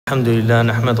الحمد لله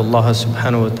نحمد الله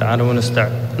سبحانه وتعالى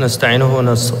ونستعينه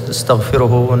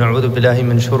ونستغفره ونعوذ بالله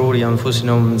من شرور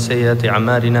أنفسنا ومن سيئات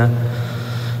أعمالنا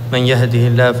من يهده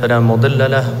الله فلا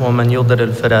مضل له ومن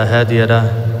يضلل فلا هادي له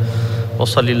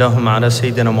وصلى اللهم على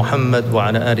سيدنا محمد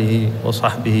وعلى آله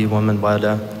وصحبه ومن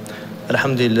والاه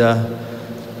الحمد لله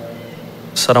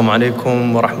السلام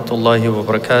عليكم ورحمة الله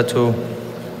وبركاته.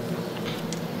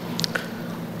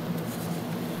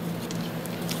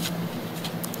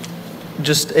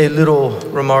 Just a little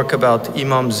remark about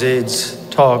Imam Zaid's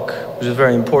talk, which is a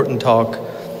very important talk.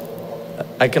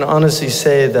 I can honestly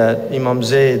say that Imam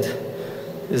Zaid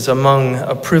is among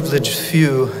a privileged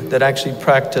few that actually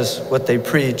practice what they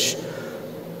preach.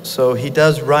 So he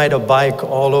does ride a bike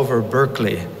all over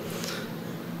Berkeley,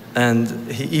 and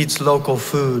he eats local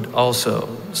food also.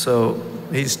 So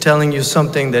he's telling you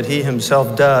something that he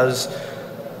himself does,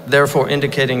 therefore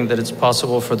indicating that it's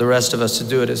possible for the rest of us to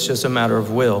do it. It's just a matter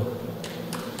of will.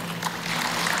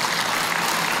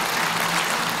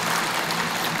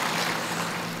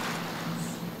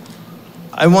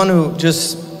 I want to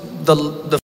just,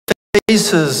 the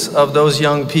faces of those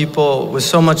young people with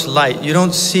so much light. You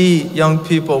don't see young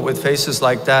people with faces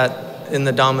like that in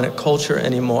the dominant culture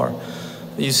anymore.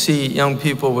 You see young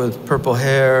people with purple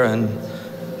hair and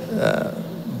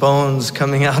bones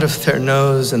coming out of their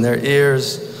nose and their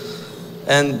ears.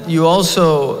 And you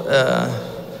also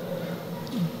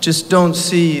just don't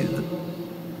see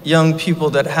young people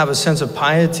that have a sense of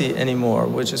piety anymore,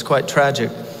 which is quite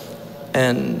tragic.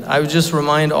 And I would just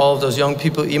remind all of those young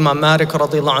people, Imam Malik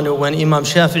radiallahu anhu, when Imam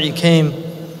Shafi'i came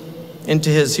into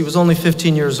he was only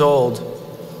 15 years old,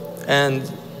 and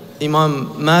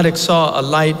Imam Malik saw a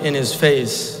light in his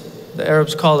face. The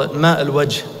Arabs call it ma'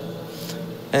 al-wajh.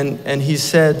 And he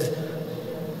said,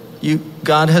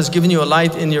 God has given you a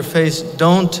light in your face,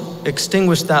 don't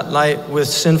extinguish that light with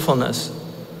sinfulness.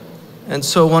 And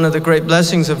so one of the great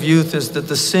blessings of youth is that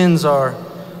the sins are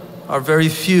very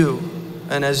few.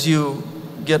 And as you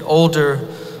get older,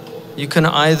 you can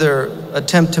either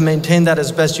attempt to maintain that as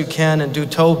best you can and do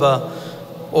tawbah,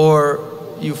 or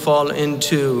you fall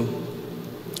into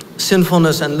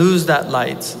sinfulness and lose that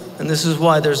light. And this is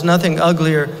why there's nothing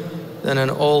uglier than an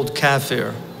old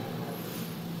kafir.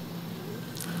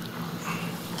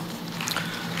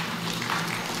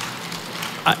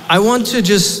 I want to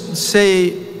just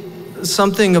say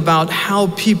something about how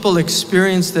people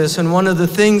experience this. And one of the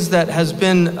things that has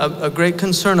been a great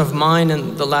concern of mine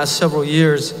in the last several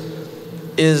years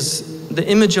is the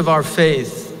image of our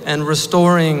faith and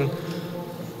restoring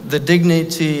the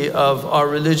dignity of our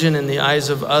religion in the eyes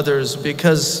of others.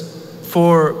 Because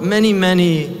for many,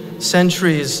 many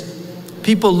centuries,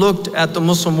 people looked at the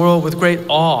Muslim world with great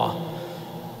awe.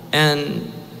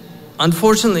 And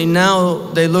unfortunately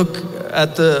now they look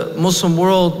at the Muslim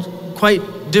world quite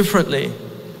differently.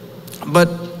 But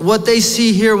what they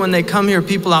see here when they come here,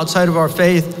 people outside of our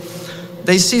faith,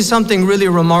 they see something really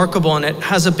remarkable, and it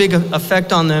has a big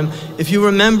effect on them. If you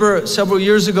remember, several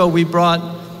years ago we brought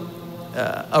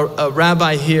a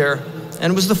rabbi here,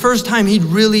 and it was the first time he'd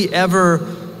really ever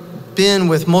been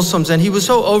with Muslims, and he was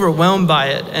so overwhelmed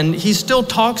by it, and he still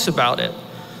talks about it.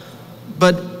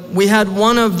 But we had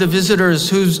one of the visitors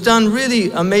who's done really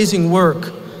amazing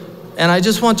work, and I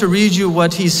just want to read you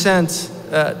what he sent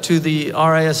to the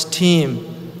RIS team.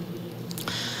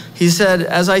 He said,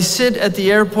 as I sit at the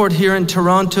airport here in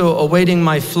Toronto awaiting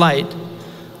my flight,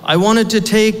 I wanted to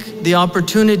take the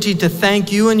opportunity to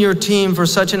thank you and your team for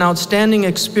such an outstanding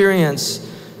experience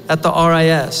at the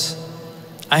RIS.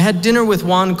 I had dinner with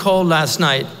Juan Cole last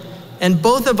night, and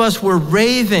both of us were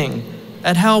raving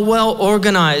at how well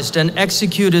organized and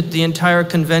executed the entire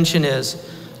convention is.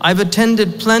 I've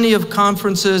attended plenty of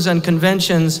conferences and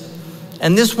conventions,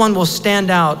 and this one will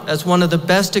stand out as one of the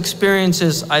best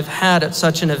experiences I've had at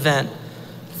such an event.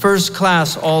 First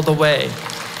class all the way.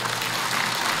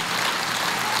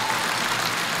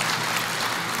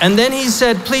 And then he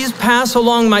said, please pass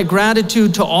along my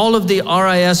gratitude to all of the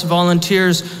RIS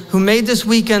volunteers who made this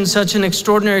weekend such an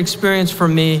extraordinary experience for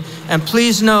me. And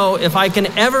please know, if I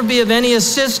can ever be of any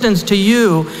assistance to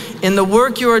you in the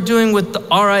work you are doing with the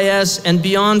RIS and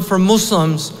beyond for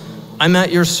Muslims, I'm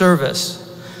at your service.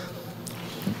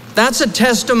 That's a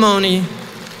testimony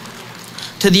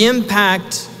to the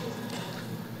impact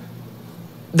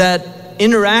that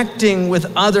interacting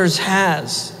with others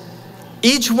has.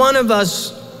 Each one of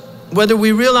us, whether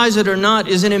we realize it or not,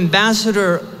 is an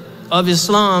ambassador of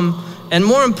Islam, and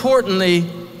more importantly,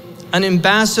 an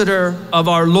ambassador of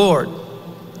our Lord,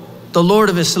 the Lord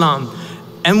of Islam.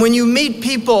 And when you meet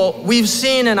people, we've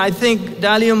seen, and I think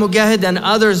Dalia Mujahid and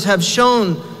others have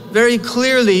shown very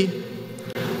clearly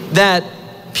that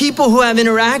people who have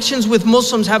interactions with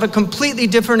Muslims have a completely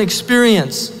different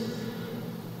experience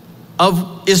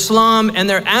of Islam and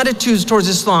their attitudes towards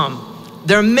Islam.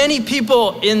 There are many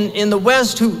people in the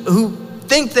West who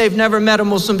think they've never met a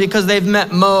Muslim because they've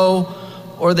met Mo,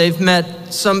 or they've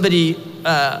met somebody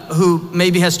who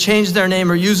maybe has changed their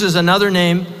name or uses another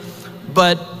name.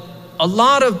 But a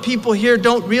lot of people here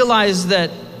don't realize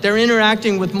that they're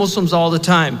interacting with Muslims all the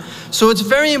time. So it's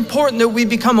very important that we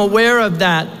become aware of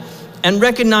that and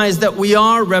recognize that we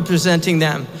are representing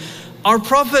them. Our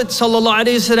Prophet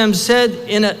ﷺ said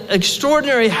in an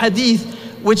extraordinary hadith,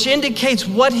 which indicates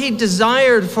what he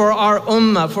desired for our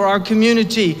ummah, for our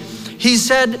community. He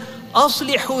said,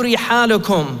 أَصْلِحُوا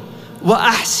رِحَالَكُمْ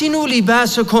وَأَحْسِنُوا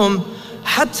لِبَاسَكُمْ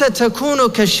حَتَّى تَكُونُوا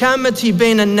كَشَامَةِ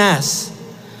بَيْنَ النَّاسِ.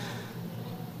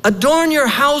 Adorn your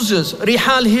houses.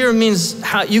 Rihal here means,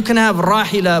 you can have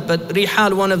rahila, but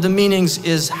rihal, one of the meanings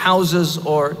is houses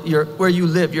or where you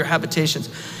live, your habitations.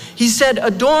 He said,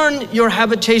 adorn your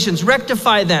habitations,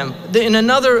 rectify them. In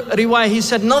another riwayah, he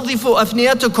said, نَظِّفُوا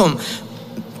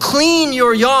أَفْنِيَتَكُمْ. Clean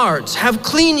your yards, have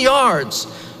clean yards,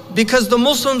 because the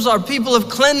Muslims are people of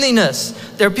cleanliness.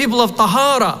 They're people of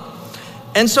tahara.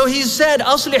 And so he said,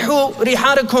 أَصْلِحُوا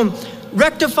رِحَالَكُمْ.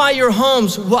 Rectify your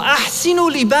homes,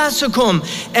 وَأَحْسِنُوا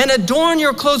لِبَاسَكُمْ, and adorn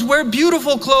your clothes, wear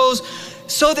beautiful clothes,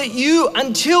 so that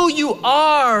until you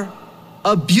are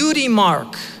a beauty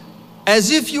mark,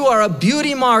 as if you are a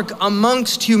beauty mark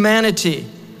amongst humanity.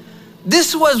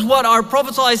 This was what our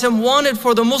Prophet ﷺ wanted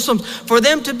for the Muslims, for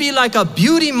them to be like a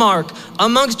beauty mark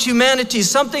amongst humanity,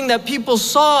 something that people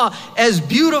saw as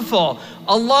beautiful.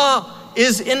 Allah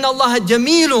is, inna Allah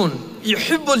jamilun.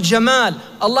 Yuhibbul Jamal.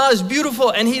 Allah is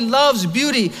beautiful and He loves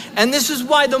beauty. And this is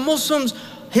why the Muslims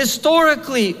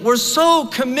historically were so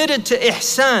committed to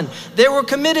ihsan. They were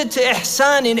committed to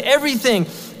ihsan in everything.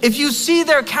 If you see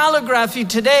their calligraphy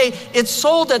today, it's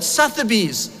sold at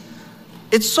Sotheby's.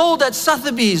 It's sold at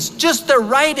Sotheby's, just their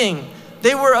writing.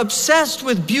 They were obsessed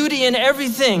with beauty in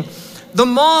everything. The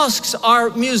mosques are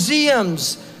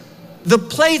museums. The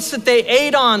plates that they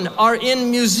ate on are in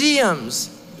museums.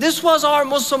 This was our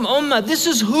Muslim ummah. This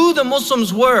is who the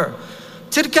Muslims were.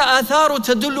 تِلْكَ آثَارُ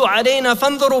تَدُلُّ عَلَيْنَا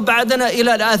فَانْظُرُوا بَعْدَنَا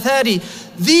إِلَى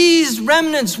الْآثَارِ. These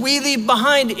remnants we leave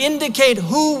behind indicate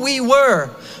who we were.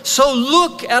 So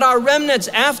look at our remnants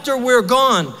after we're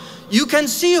gone. You can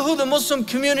see who the Muslim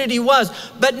community was.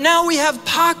 But now we have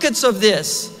pockets of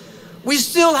this. We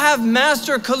still have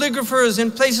master calligraphers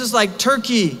in places like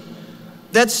Turkey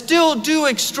that still do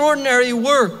extraordinary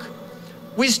work.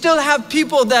 We still have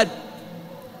people that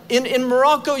in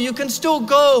Morocco, you can still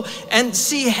go and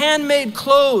see handmade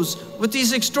clothes with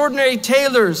these extraordinary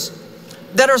tailors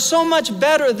that are so much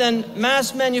better than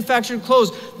mass manufactured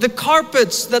clothes. The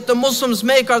carpets that the Muslims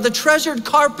make are the treasured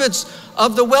carpets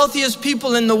of the wealthiest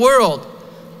people in the world.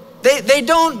 They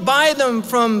don't buy them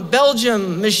from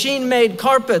Belgium, machine-made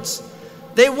carpets.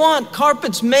 They want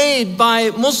carpets made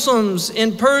by Muslims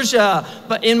in Persia,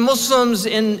 but in Muslims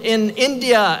in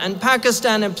India and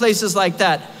Pakistan and places like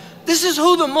that. This is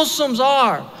who the Muslims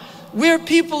are. We're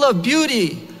people of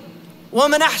beauty.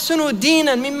 وَمَنْ أَحْسَنُ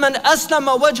دِينًا مِمَّنْ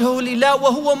أَسْلَمَ وَجْهَهُ لِلَّهِ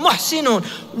وَهُوَ مُحْسِنٌ.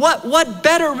 What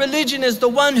better religion is the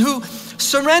one who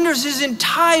surrenders his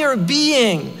entire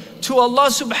being to Allah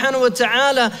subhanahu wa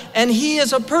ta'ala, and he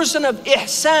is a person of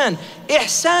ihsan.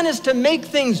 Ihsan is to make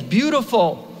things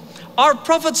beautiful. Our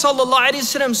Prophet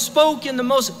ﷺ spoke in the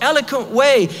most eloquent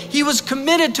way. He was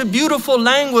committed to beautiful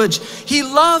language. He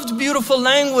loved beautiful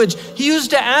language. He used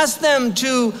to ask them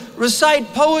to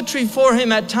recite poetry for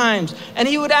him at times. And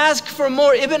he would ask for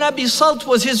more. Ibn Abi Salt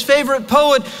was his favorite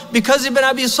poet because Ibn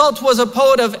Abi Salt was a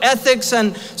poet of ethics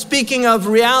and speaking of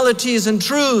realities and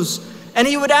truths. And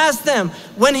he would ask them,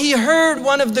 when he heard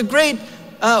one of the great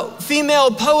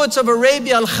female poets of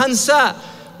Arabia, Al-Khansa,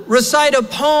 recite a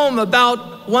poem about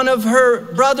one of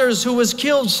her brothers who was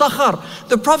killed, Sakhar,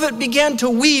 the Prophet began to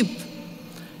weep.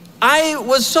 I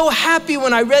was so happy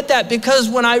when I read that, because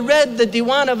when I read the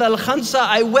Diwan of Al-Khansa,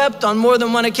 I wept on more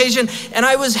than one occasion, and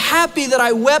I was happy that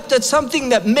I wept at something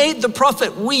that made the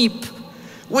Prophet weep,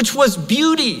 which was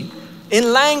beauty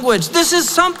in language. This is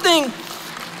something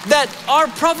that our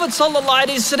Prophet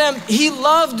ﷺ, he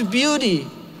loved beauty.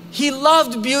 He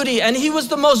loved beauty, and he was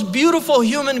the most beautiful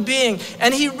human being,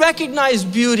 and he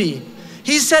recognized beauty.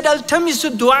 He said,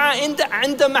 "Altamisu du'a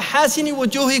inda mahasini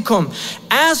wujuhikum."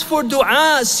 Ask for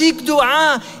dua, seek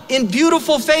dua in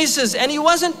beautiful faces. And he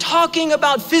wasn't talking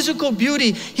about physical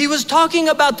beauty. He was talking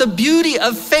about the beauty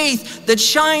of faith that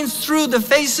shines through the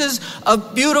faces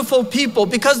of beautiful people.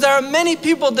 Because there are many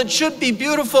people that should be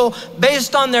beautiful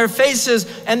based on their faces,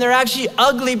 and they're actually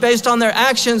ugly based on their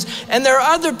actions. And there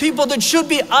are other people that should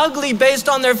be ugly based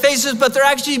on their faces, but they're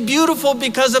actually beautiful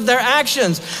because of their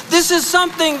actions. This is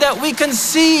something that we can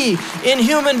see in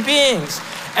human beings.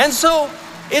 And so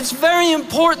it's very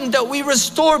important that we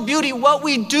restore beauty. What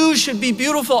we do should be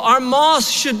beautiful. Our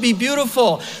mosque should be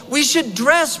beautiful. We should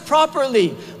dress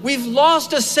properly. We've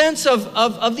lost a sense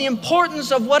of the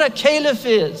importance of what a caliph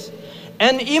is.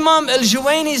 And Imam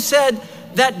al-Juwayni said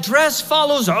that dress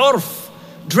follows urf.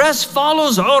 Dress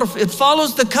follows urf. It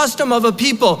follows the custom of a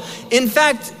people. In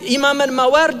fact, Imam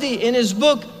al-Mawardi in his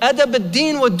book, Adab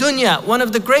al-Din wa Dunya, one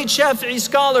of the great Shafi'i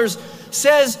scholars,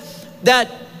 says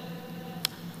that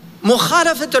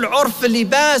مخالفة العرف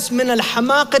اللباس من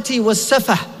الحماقة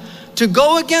والسفه. To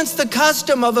go against the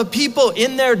custom of a people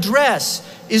in their dress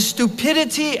is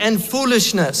stupidity and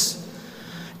foolishness.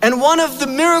 And one of the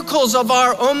miracles of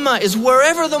our ummah is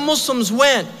wherever the Muslims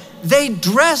went, they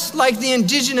dressed like the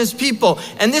indigenous people.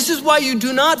 And this is why you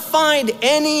do not find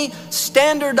any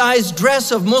standardized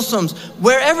dress of Muslims.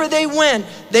 Wherever they went,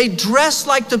 they dressed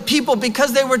like the people,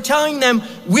 because they were telling them,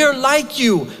 we're like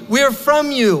you, we're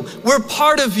from you, we're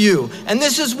part of you. And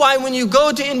this is why when you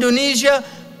go to Indonesia,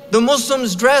 the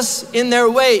Muslims dress in their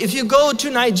way. If you go to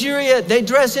Nigeria, they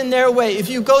dress in their way. If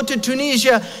you go to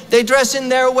Tunisia, they dress in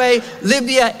their way.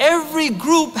 Libya, every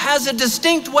group has a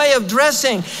distinct way of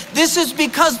dressing. This is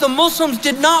because the Muslims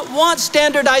did not want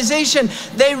standardization.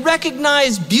 They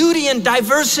recognized beauty and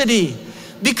diversity.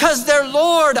 Because their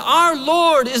Lord, our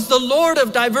Lord, is the Lord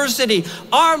of diversity.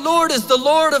 Our Lord is the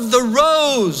Lord of the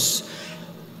rose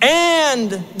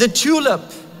and the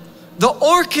tulip, the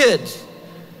orchid,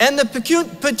 and the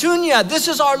petunia. This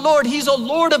is our Lord. He's a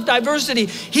Lord of diversity.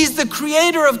 He's the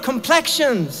creator of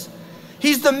complexions.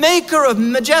 He's the maker of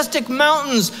majestic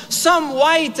mountains, some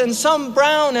white and some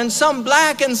brown and some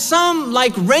black and some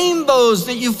like rainbows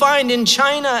that you find in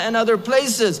China and other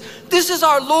places. This is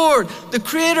our Lord, the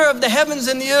creator of the heavens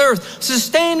and the earth,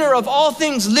 sustainer of all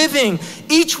things living.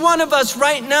 Each one of us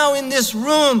right now in this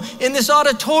room, in this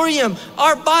auditorium,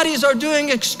 our bodies are doing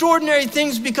extraordinary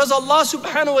things because Allah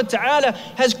subhanahu wa ta'ala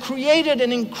has created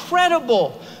an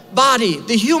incredible body,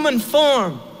 the human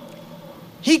form.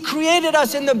 He created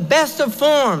us in the best of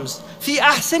forms. Fi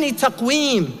ahsani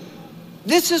taqweem.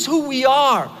 This is who we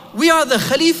are. We are the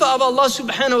Khalifa of Allah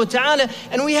subhanahu wa ta'ala,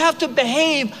 and we have to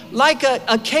behave like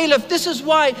a caliph. This is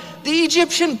why the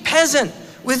Egyptian peasant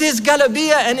with his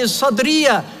galabiya and his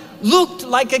sadriya looked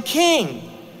like a king.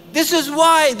 This is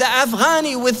why the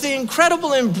Afghani with the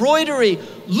incredible embroidery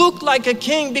looked like a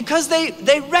king, because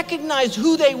they recognized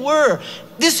who they were.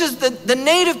 This is the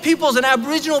native peoples and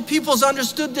Aboriginal peoples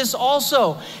understood this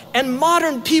also. And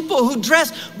modern people who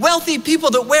dress, wealthy people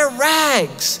that wear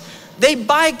rags, they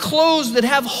buy clothes that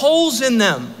have holes in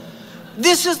them.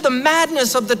 This is the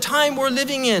madness of the time we're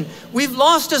living in. We've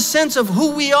lost a sense of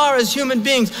who we are as human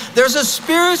beings. There's a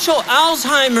spiritual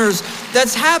Alzheimer's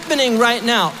that's happening right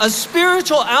now. A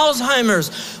spiritual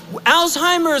Alzheimer's.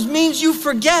 Alzheimer's means you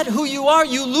forget who you are.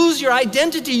 You lose your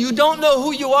identity. You don't know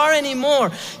who you are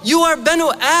anymore. You are Banu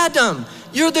Adam.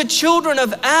 You're the children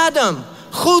of Adam.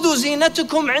 Khudu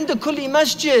zinatukum inda kulli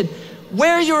masjid.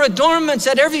 Wear your adornments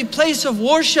at every place of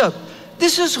worship.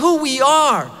 This is who we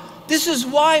are. This is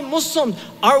why Muslims,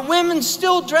 our women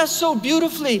still dress so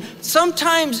beautifully.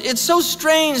 Sometimes it's so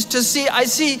strange to see, I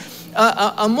see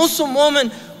a Muslim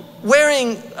woman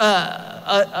wearing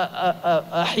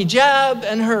a hijab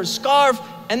and her scarf,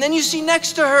 and then you see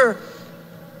next to her,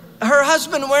 her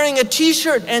husband wearing a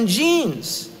t-shirt and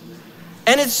jeans.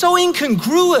 And it's so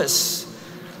incongruous.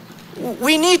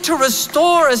 We need to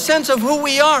restore a sense of who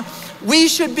we are. We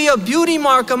should be a beauty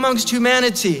mark amongst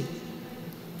humanity.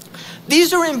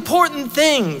 These are important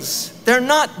things. They're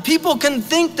not, people can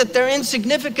think that they're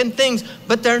insignificant things,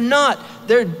 but they're not.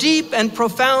 They're deep and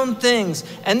profound things.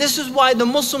 And this is why the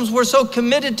Muslims were so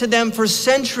committed to them for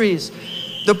centuries.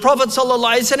 The Prophet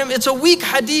ﷺ, it's a weak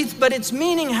hadith, but its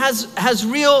meaning has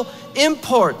real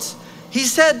import. He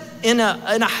said in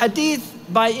a hadith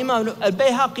by Imam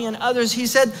al-Bayhaqi and others, he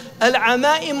said,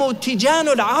 Al-amaimu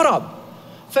tijanu al-Arab,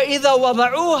 فَإِذَا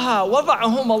وَضَعُوهَا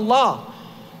وَضَعَهُمْ اللَّهُ.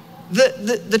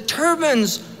 The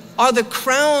turbans are the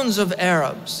crowns of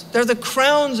Arabs. They're the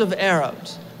crowns of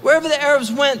Arabs. Wherever the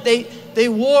Arabs went, they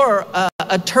wore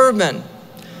a turban.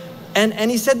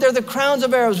 And he said they're the crowns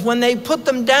of Arabs. When they put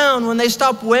them down, when they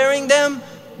stopped wearing them,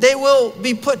 they will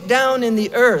be put down in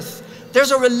the earth.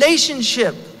 There's a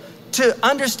relationship to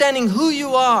understanding who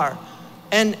you are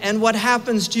and what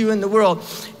happens to you in the world.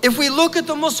 If we look at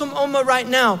the Muslim Ummah right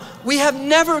now, we have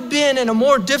never been in a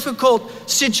more difficult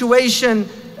situation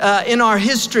in our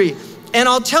history. And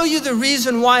I'll tell you the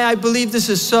reason why I believe this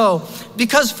is so.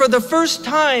 Because for the first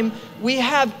time, we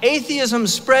have atheism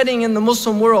spreading in the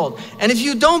Muslim world. And if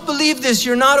you don't believe this,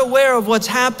 you're not aware of what's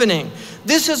happening.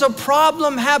 This is a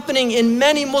problem happening in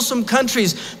many Muslim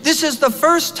countries. This is the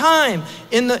first time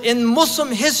in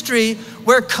Muslim history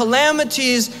where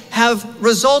calamities have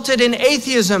resulted in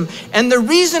atheism. And the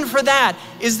reason for that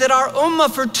is that our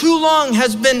ummah for too long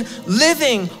has been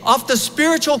living off the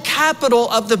spiritual capital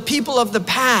of the people of the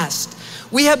past.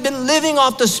 We have been living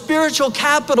off the spiritual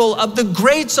capital of the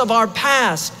greats of our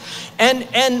past.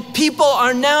 And people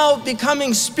are now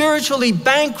becoming spiritually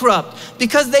bankrupt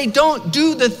because they don't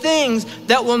do the things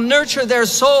that will nurture their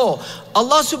soul.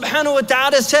 Allah subhanahu wa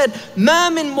ta'ala said,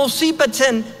 مَا مِن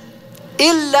مُصِيبَةٍ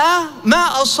إِلَّا مَا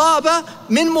أَصَابَ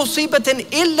مِن مُصِيبَةٍ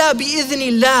إِلَّا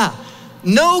بِإِذْنِ اللَّهِ.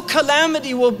 No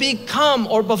calamity will become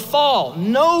or befall.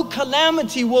 No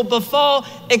calamity will befall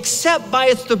except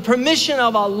by the permission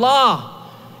of Allah.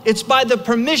 It's by the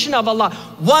permission of Allah.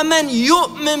 وَمَنْ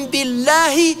يُؤْمِن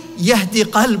بِاللَّهِ يَهْدِ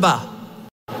قَلْبَهُ.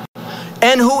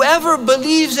 And whoever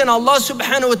believes in Allah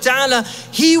subhanahu wa ta'ala,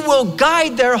 He will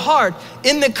guide their heart.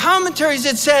 In the commentaries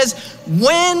it says,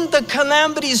 when the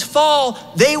calamities fall,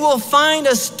 they will find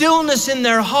a stillness in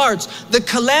their hearts. The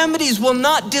calamities will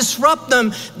not disrupt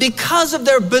them because of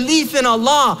their belief in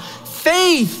Allah.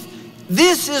 Faith.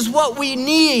 This is what we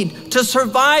need to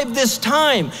survive this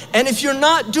time. And if you're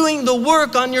not doing the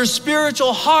work on your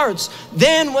spiritual hearts,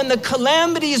 then when the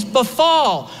calamities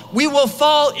befall, we will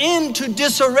fall into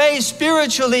disarray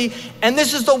spiritually. And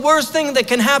this is the worst thing that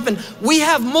can happen. We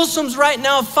have Muslims right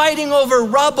now fighting over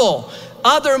rubble.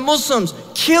 Other Muslims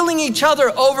killing each other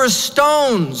over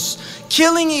stones,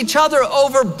 killing each other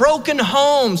over broken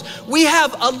homes. We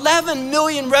have 11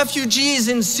 million refugees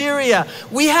in Syria.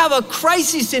 We have a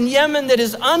crisis in Yemen that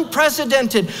is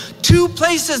unprecedented. Two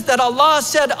places that Allah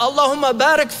said, Allahumma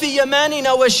barak fi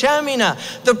yamanina wa shamina.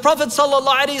 The Prophet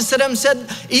ﷺ said,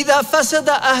 إِذَا فَسَدَ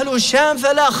أَهْلُ الشَّامِ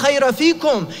فَلَا خَيْرَ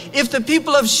فِيكُمْ. If the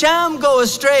people of Sham go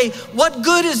astray, what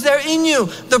good is there in you?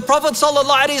 The Prophet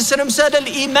ﷺ said,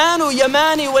 Al-imanu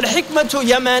yamani wal-hikmatu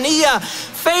yamaniya.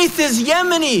 Faith is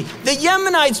Yemeni. The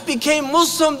Yemenites became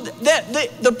Muslim.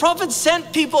 The Prophet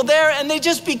sent people there and they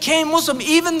just became Muslim.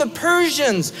 Even the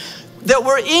Persians that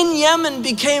were in Yemen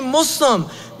became Muslim.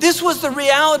 This was the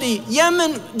reality.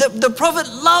 Yemen, the Prophet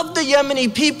loved the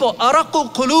Yemeni people.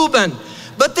 Araqu quluban.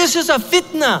 But this is a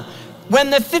fitna. When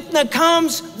the fitna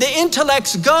comes, the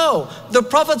intellects go. The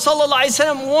Prophet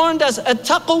ﷺ warned us,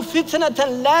 Attaqu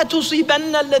fitnatan la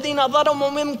tusibanna alladhina zalamu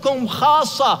minkum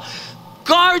khassa.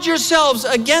 Guard yourselves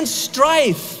against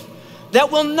strife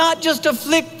that will not just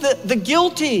afflict the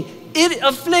guilty. It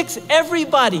afflicts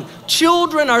everybody.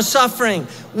 Children are suffering.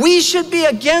 We should be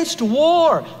against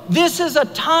war. This is a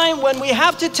time when we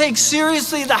have to take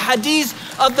seriously the hadith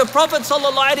of the Prophet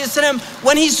ﷺ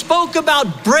when he spoke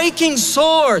about breaking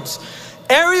swords.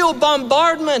 Aerial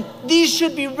bombardment, these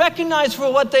should be recognized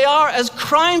for what they are, as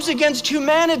crimes against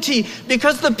humanity,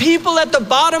 because the people at the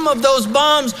bottom of those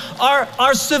bombs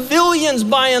are civilians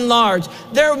by and large.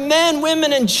 They're men,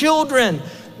 women, and children.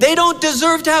 They don't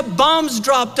deserve to have bombs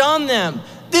dropped on them.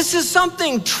 This is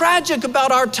something tragic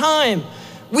about our time.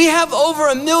 We have over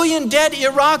 1 million dead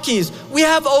Iraqis. We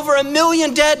have over 1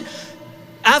 million dead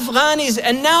Afghanis,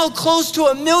 and now close to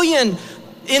 1 million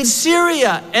in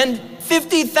Syria, and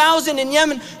 50,000 in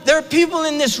Yemen. There are people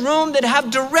in this room that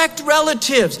have direct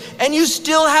relatives, and you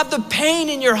still have the pain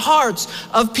in your hearts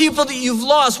of people that you've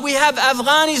lost. We have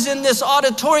Afghanis in this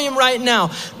auditorium right now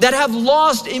that have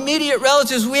lost immediate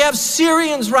relatives. We have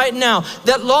Syrians right now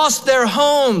that lost their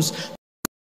homes.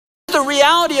 The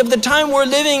reality of the time we're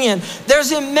living in.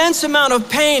 There's immense amount of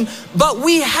pain, but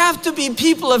we have to be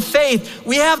people of faith.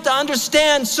 We have to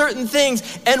understand certain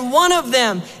things, and one of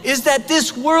them is that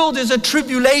this world is a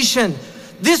tribulation.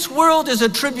 This world is a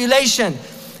tribulation.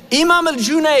 Imam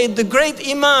al-Junayd, the great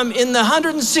Imam, in the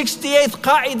 168th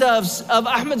Qa'idah of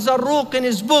Ahmed Zarruq in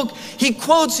his book, he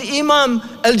quotes Imam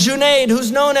al-Junayd, who's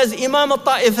known as Imam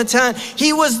al-Ta'ifatan.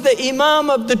 He was the Imam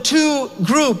of the two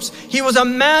groups. He was a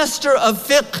master of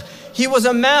fiqh. He was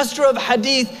a master of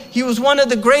hadith. He was one of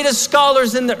the greatest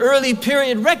scholars in the early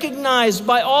period, recognized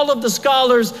by all of the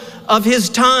scholars of his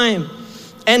time.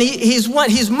 And he's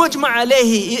mujma'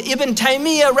 alayhi. Ibn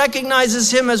Taymiyyah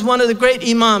recognizes him as one of the great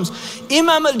imams.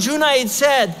 Imam al-Junayd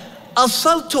said,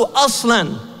 Asaltu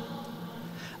aslan.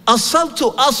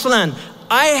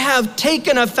 I have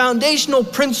taken a foundational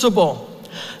principle.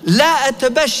 لا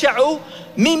أتبشع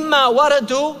مما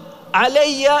وردوا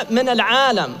علي من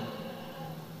العالم.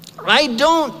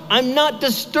 I'm not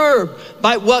disturbed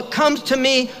by what comes to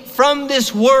me from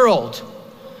this world.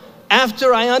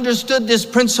 After I understood this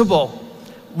principle,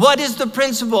 what is the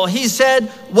principle? He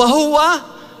said, وَهُوَ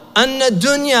أَنَّ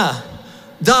الدُّنْيَا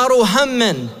دَارُ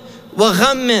هَمٍّ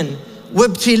وَغَمٍّ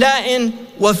وَابْتِلَاءٍ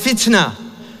وَفِتْنَةٍ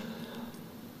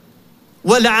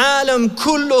وَالْعَالَمْ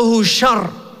كُلُّهُ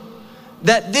شَرٌّ.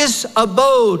 That this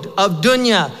abode of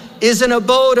dunya is an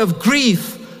abode of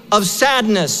grief, of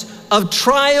sadness, of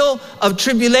trial, of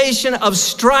tribulation, of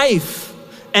strife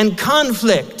and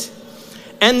conflict.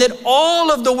 And that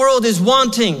all of the world is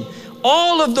wanting.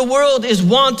 All of the world is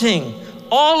wanting.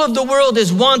 All of the world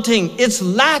is wanting. It's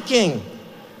lacking.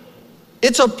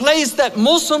 It's a place that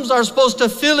Muslims are supposed to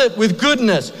fill it with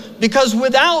goodness. Because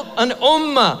without an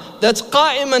ummah that's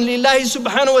qa'iman lillahi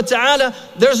subhanahu wa ta'ala,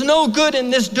 there's no good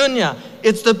in this dunya.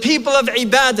 It's the people of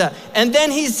ibadah. And then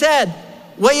he said,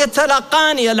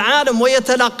 وَيَتَلَقَانِ الْعَالَمُ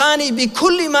وَيَتَلَقَانِ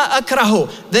بِكُلِّ مَا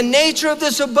أَكْرَهُ. The nature of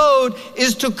this abode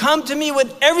is to come to me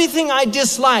with everything I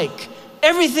dislike.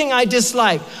 Everything I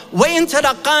dislike. وَإِن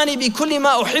تَلَقَانِ بِكُلِّ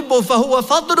مَا أُحِبُّ فَهُوَ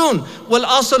فَضْلٌ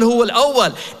وَالْأَصْلُ هُوَ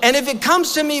الْأَوَّلُ. And if it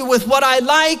comes to me with what I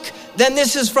like, then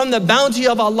this is from the bounty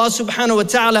of Allah subhanahu wa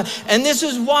ta'ala. And this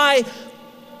is why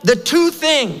the two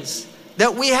things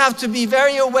that we have to be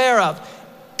very aware of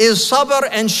is sabr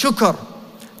and shukr.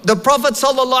 The Prophet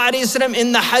sallallahu alaihi wasallam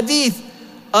in the hadith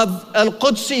of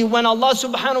Al-Qudsi, when Allah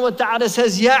subhanahu wa ta'ala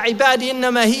says, Ya ibadi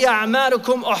innama hiya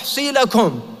a'malukum uhsi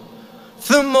lakum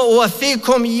thumma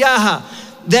uwaffikum iyaha.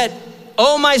 That,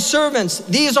 oh my servants,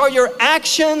 these are your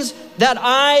actions that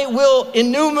I will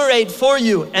enumerate for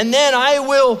you, and then I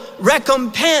will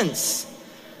recompense.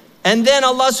 And then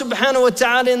Allah subhanahu wa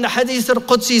ta'ala in the hadith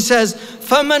al-Qudsi says,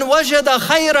 فَمَنْ وَجَدَ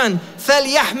خَيْرًا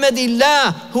فَلْيَحْمَدِ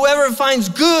اللَّهِ. Whoever finds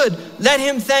good, let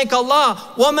him thank Allah.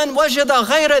 وَمَنْ وَجَدَ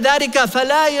غَيْرَ ذَلِكَ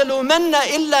فَلَا يَلُومَنَّ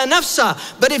إِلَّا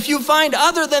نَفْسَهُ. But if you find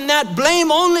other than that,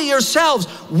 blame only yourselves.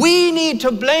 We need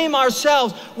to blame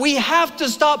ourselves. We have to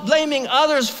stop blaming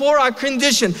others for our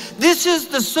condition. This is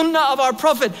the sunnah of our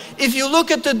Prophet. If you look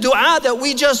at the dua that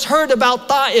we just heard about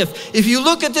Ta'if, if you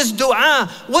look at this dua,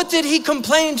 what did he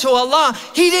complain to Allah?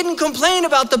 He didn't complain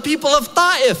about the people of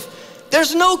Ta'if.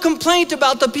 There's no complaint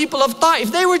about the people of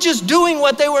Ta'if. They were just doing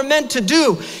what they were meant to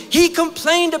do. He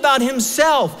complained about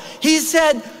himself. He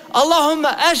said,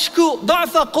 Allahumma ashku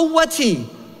du'fa quwwati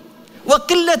wa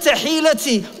qillata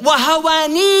hilati wa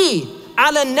hawani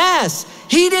ala nas.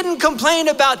 He didn't complain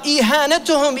about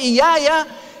ihanatuhum iyaya.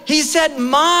 He said,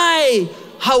 my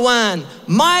hawan,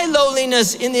 my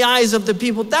lowliness in the eyes of the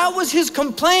people. That was his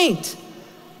complaint.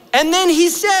 And then he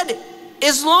said,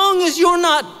 as long as you're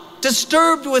not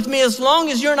disturbed with me, as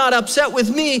long as you're not upset with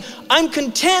me, I'm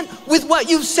content with what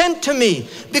you've sent to me.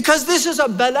 Because this is a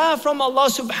bala from Allah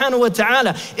subhanahu wa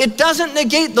ta'ala. It doesn't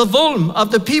negate the dhulm of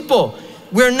the people.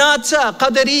 We're not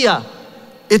qadariyah.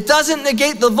 It doesn't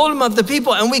negate the dhulm of the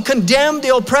people, and we condemn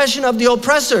the oppression of the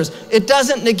oppressors. It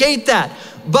doesn't negate that.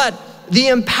 But the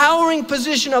empowering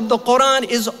position of the Quran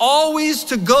is always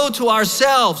to go to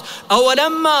ourselves.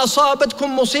 أَوَلَمَّا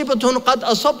أَصَابَتْكُم مُّصِيبَةٌ قَدْ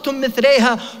أَصَبْتُم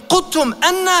مِّثْلَيْهَا قُلْتُمْ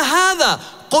أَنَّ هَذَا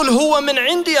قُلْ هُوَ مِنْ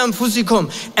عِنْدِ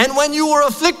أَنفُسِكُمْ. And when you were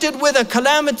afflicted with a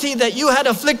calamity that you had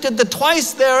afflicted the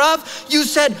twice thereof, you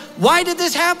said, why did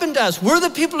this happen to us? We're the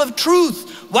people of truth.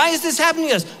 Why is this happening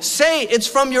to us? Say it's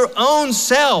from your own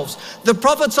selves. The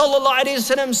Prophet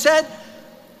ﷺ said,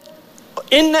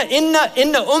 Inna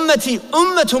ummati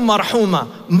ummatun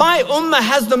marhuma. My ummah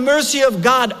has the mercy of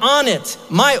God on it.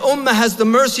 My ummah has the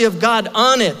mercy of God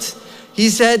on it. He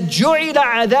said,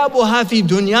 Ju'ila adabuha fi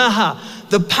dunyaha.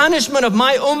 The punishment of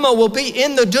my ummah will be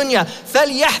in the dunya.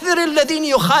 فَلْيَحْذِرِ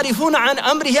الَّذِينَ يُخَالِفُونَ عَنْ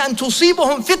أَمْرِهِ أَن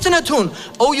تُصِيبُهُمْ فِتْنَةٌ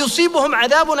أَوْ يُصِيبُهُمْ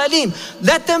عَذَابٌ أَلِيمٌ.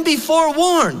 Let them be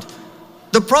forewarned.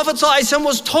 The Prophet ﷺ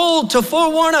was told to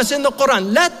forewarn us in the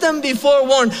Quran. Let them be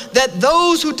forewarned that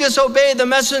those who disobey the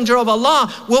Messenger of Allah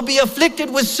will be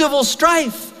afflicted with civil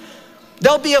strife.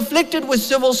 They'll be afflicted with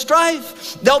civil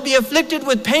strife. They'll be afflicted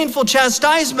with painful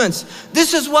chastisements.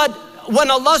 This is what,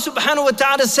 when Allah subhanahu wa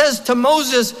ta'ala says to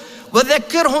Moses,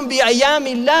 وَذَكِّرْهُمْ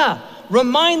بِأَيَامِ اللَّهِ.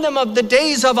 Remind them of the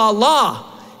days of Allah.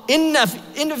 إِنَّ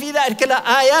فِي ذَلِكَ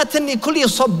لَآيَاتٍ لِكُلِّ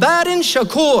صَبَّارٍ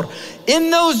شَكُورٍ.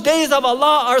 In those days of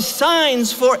Allah are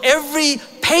signs for every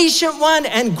patient one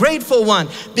and grateful one,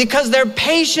 because they're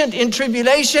patient in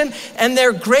tribulation and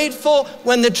they're grateful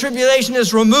when the tribulation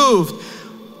is removed.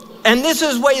 And this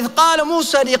is وَإِذْ قَالَ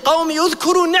مُوسَى لِقَوْمِ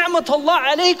يُذْكُرُوا نِعْمَةَ اللَّهِ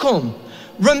عَلَيْكُمْ.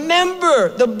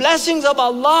 Remember the blessings of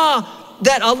Allah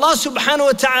that Allah subhanahu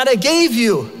wa ta'ala gave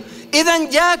you.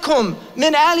 إِذَنْ جَاكُمْ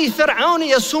مِنْ آلِ فِرْعَوْنِ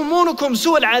يَسُومُونَكُمْ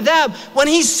سُوءَ الْعَذَابِ. When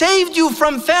he saved you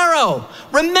from Pharaoh,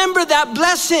 remember that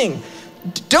blessing.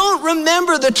 Don't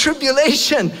remember the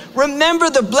tribulation. Remember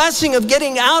the blessing of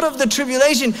getting out of the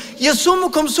tribulation.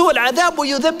 يَسُومُكُمْ سُوءَ الْعَذَابِ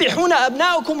وَيُذَبِّحُونَ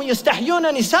أَبْنَاءَكُمْ وَيَسْتَحْيُونَ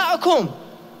نِسَاءَكُمْ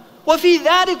وَفِي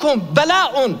ذَلِكُمْ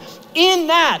بَلَاءٌ. In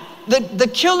that, the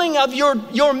killing of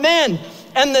your men,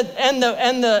 and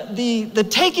the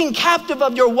taking captive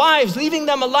of your wives, leaving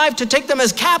them alive to take them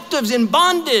as captives in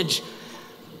bondage.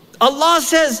 Allah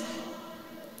says,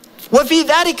 وَفِي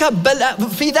ذَلِكُمْ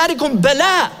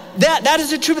بَلَاءٌ. That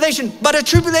is a tribulation. But a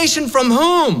tribulation from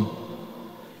whom?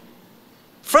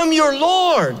 From your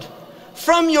Lord.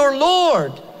 From your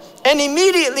Lord. And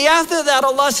immediately after that,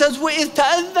 Allah says, وَإِذْ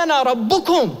تَأَذَّنَ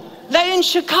رَبُّكُمْ لَإِن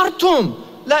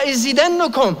شَكَرْتُمْ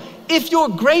لَإِزِيدَنَّكُمْ. If you're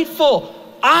grateful,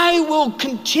 I will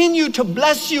continue to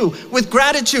bless you with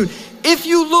gratitude. If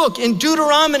you look in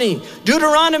Deuteronomy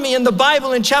in the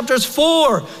Bible in chapters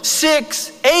 4,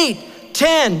 6, 8,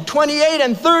 10, 28,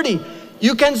 and 30,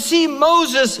 you can see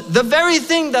Moses, the very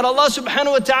thing that Allah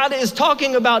subhanahu wa ta'ala is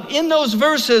talking about in those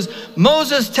verses.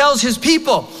 Moses tells his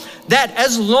people that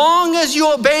as long as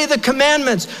you obey the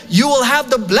commandments, you will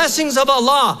have the blessings of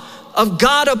Allah, of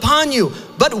God upon you.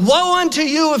 But woe unto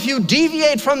you if you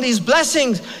deviate from these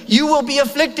blessings, you will be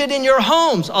afflicted in your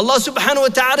homes. Allah subhanahu wa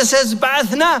ta'ala says,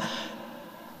 بَعَثْنَا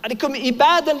عَلَيْكُمْ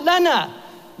إِبَادًا لَنَا.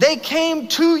 They came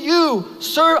to you,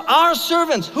 our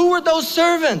servants. Who were those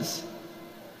servants?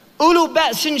 Ulu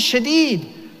ba'sin shadid.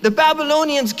 The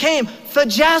Babylonians came.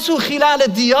 Fajasu khilal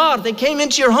diyar. They came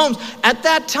into your homes. At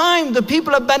that time, the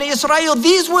people of Bani Israel,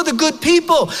 these were the good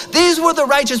people. These were the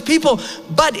righteous people.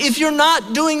 But if you're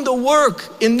not doing the work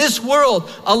in this world,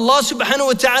 Allah subhanahu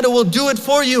wa ta'ala will do it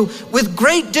for you with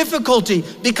great difficulty,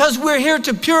 because we're here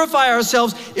to purify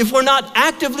ourselves. If we're not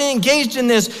actively engaged in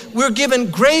this, we're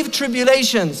given grave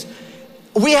tribulations.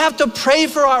 We have to pray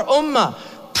for our ummah.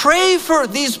 Pray for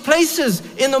these places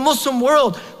in the Muslim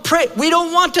world. Pray. We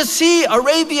don't want to see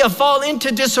Arabia fall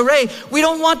into disarray. We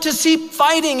don't want to see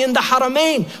fighting in the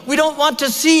Haramain. We don't want to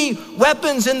see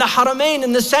weapons in the Haramain,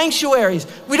 in the sanctuaries.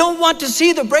 We don't want to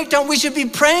see the breakdown. We should be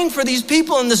praying for these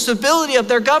people and the stability of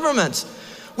their governments.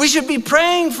 We should be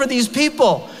praying for these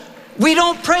people. We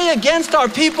don't pray against our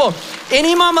people. In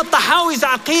Imam al-Tahawi's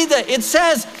Aqidah, it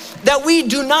says that we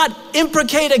do not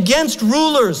imprecate against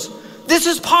rulers. This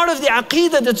is part of the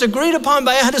Aqidah that's agreed upon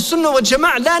by Ahl Sunnah wal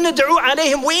Jama'ah. لا ندعو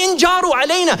عليهم وإن جاروا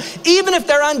علينا. Even if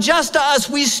they're unjust to us,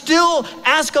 we still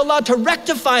ask Allah to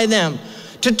rectify them,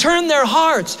 to turn their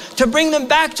hearts, to bring them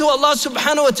back to Allah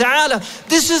subhanahu wa ta'ala.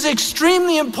 This is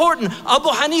extremely important. Abu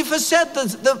Hanifa said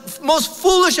the most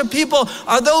foolish of people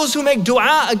are those who make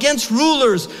dua against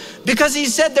rulers, because he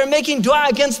said they're making dua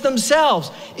against themselves.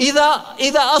 إذا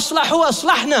أصلحوا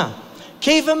أصلحنا.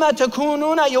 كيفما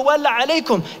تكونون يولى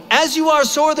عليكم. As you are,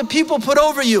 so are the people put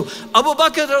over you. Abu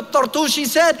Bakr al-Tartushi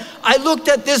said, I looked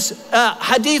at this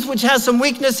hadith which has some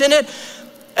weakness in it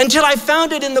until I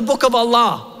found it in the book of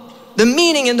Allah. The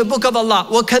meaning in the book of Allah.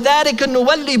 وَكَذَلِكَ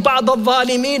نُوَلِّي بَعْضَ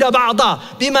الظَّالِمِينَ بَعْضًا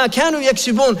بِمَا كَانُوا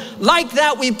يَكْسِبُونَ. Like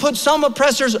that, we put some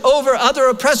oppressors over other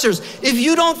oppressors. If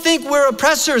you don't think we're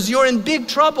oppressors, you're in big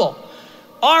trouble.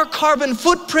 Our carbon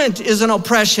footprint is an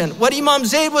oppression. What Imam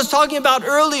Zayd was talking about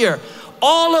earlier.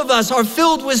 All of us are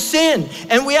filled with sin,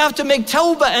 and we have to make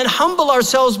tawbah and humble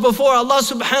ourselves before Allah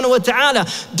subhanahu wa ta'ala.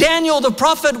 Daniel the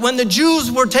prophet, when the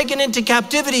Jews were taken into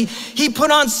captivity, he put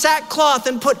on sackcloth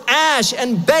and put ash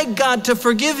and begged God to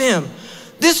forgive him.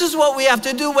 This is what we have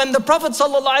to do. When the Prophet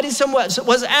ﷺ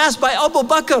was asked by Abu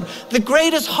Bakr, the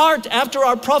greatest heart after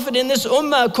our Prophet in this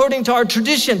ummah according to our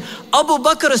tradition, Abu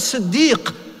Bakr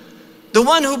as-Siddiq, the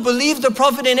one who believed the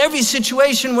Prophet in every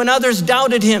situation when others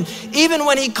doubted him. Even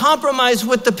when he compromised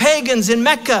with the pagans in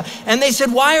Mecca, and they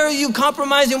said, why are you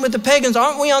compromising with the pagans?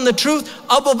 Aren't we on the truth?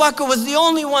 Abu Bakr was the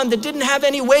only one that didn't have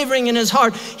any wavering in his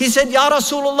heart. He said, Ya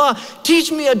Rasulullah,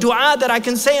 teach me a dua that I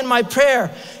can say in my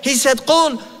prayer. He said,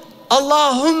 قُلْ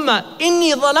Allahumma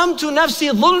inni zalamtu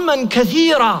nafsi zulman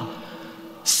kathira.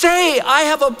 Say, I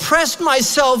have oppressed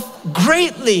myself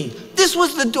greatly. This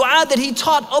was the dua that he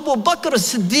taught Abu Bakr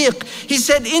as-Siddiq. He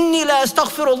said, Inni la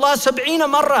astaghfirullah sab'ina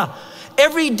marra.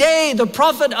 Every day the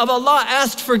Prophet of Allah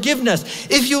asked forgiveness.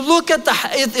 If you look at the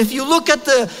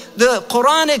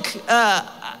Quranic,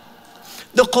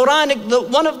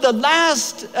 one of the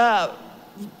last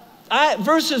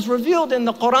verses revealed in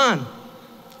the Quran,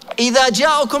 إِذَا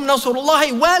جَاءَكُمْ نَصْرُ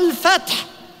اللَّهِ وَالْفَتْحِ.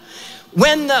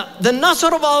 When the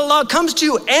nasr of Allah comes to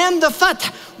you and the fath,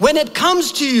 when it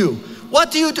comes to you,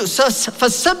 what do?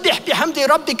 فَسَبِّحْ بِحَمْدِ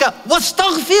رَبِّكَ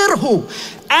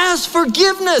وَاسْتَغْفِرْهُ. Ask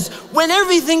forgiveness when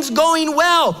everything's going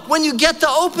well. When you get the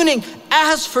opening,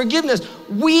 Ask forgiveness.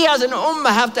 We as an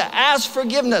ummah have to ask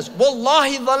forgiveness.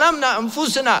 Wallahi dhalamna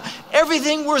anfusana.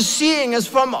 Everything we're seeing is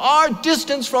from our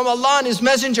distance from Allah and His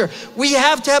Messenger. We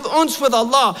have to have uns with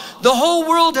Allah. The whole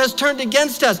world has turned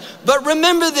against us. But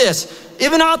remember this.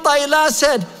 Ibn Ata'illah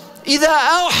said, إِذَا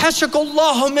أَوْحَشَكَ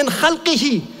اللَّهُ مِنْ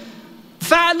خَلْقِهِ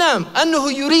فَاعْلَمْ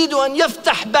أَنَّهُ يُرِيدُ أَنْ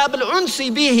يَفْتَحْ بَابَ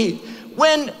الْأُنْسِ بِهِ.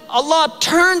 When Allah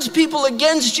turns people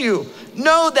against you,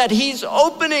 know that He's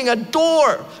opening a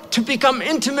door to become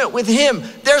intimate with Him.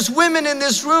 There's women in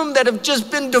this room that have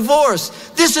just been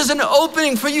divorced. This is an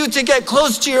opening for you to get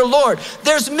close to your Lord.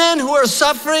 There's men who are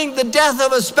suffering the death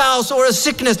of a spouse or a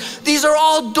sickness. These are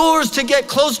all doors to get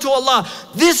close to Allah.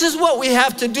 This is what we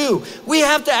have to do. We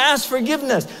have to ask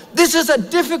forgiveness. This is a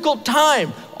difficult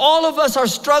time. All of us are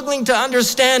struggling to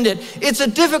understand it. It's a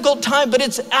difficult time, but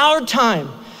it's our time.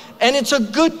 And it's a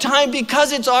good time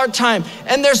because it's our time.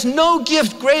 And there's no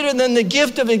gift greater than the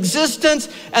gift of existence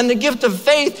and the gift of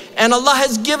faith. And Allah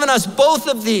has given us both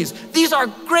of these. These are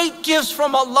great gifts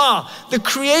from Allah, the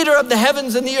creator of the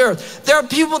heavens and the earth. There are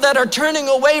people that are turning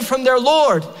away from their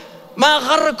Lord. مَا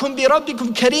غَرَّكُمْ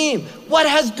بِرَبِّكُمْ كَرِيمٌ. What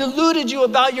has deluded you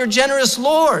about your generous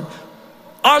Lord?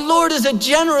 Our Lord is a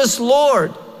generous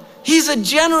Lord. He's a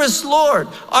generous Lord.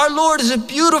 Our Lord is a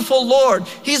beautiful Lord.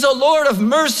 He's a Lord of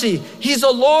mercy. He's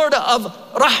a Lord of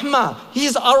rahmah.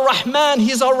 He's ar-Rahman.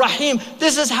 He's ar-Rahim.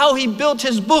 This is how He built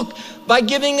His book, by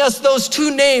giving us those two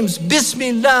names,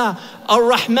 Bismillah,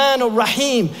 ar-Rahman,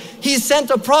 ar-Rahim. He sent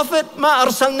a prophet, Ma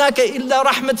arsalnaka illa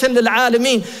rahmatan lil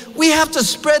alameen. We have to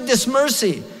spread this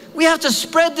mercy. We have to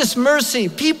spread this mercy.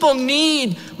 People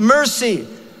need mercy.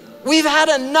 We've had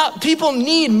enough. People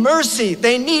need mercy.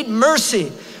 They need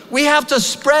mercy. We have to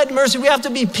spread mercy. We have to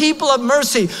be people of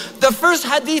mercy. The first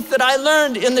hadith that I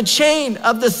learned in the chain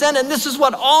of the Sen, and this is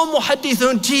what all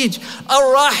muhaddithun teach,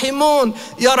 Ar-Rahimun,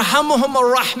 Yarhamuhum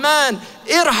Ar-Rahman,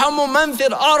 Irhamu man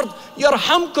fil ard,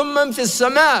 Yarhamkum man fil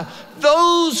sama.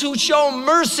 Those who show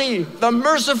mercy, the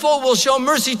merciful will show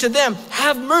mercy to them.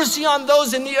 Have mercy on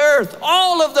those in the earth,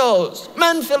 all of those,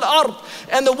 man fil ard.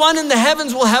 And the one in the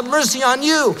heavens will have mercy on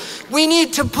you. We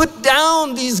need to put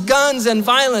down these guns and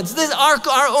violence. Our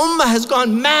ummah has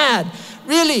gone mad.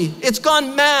 Really, it's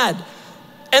gone mad.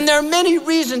 And there are many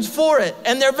reasons for it.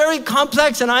 And they're very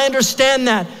complex, and I understand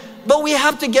that. But we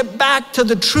have to get back to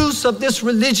the truths of this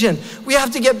religion. We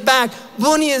have to get back.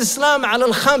 Buni Islam ala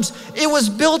al-khams. It was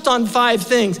built on 5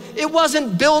 things. It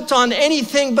wasn't built on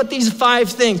anything but these 5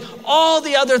 things. All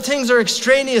the other things are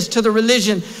extraneous to the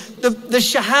religion. The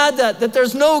shahada, that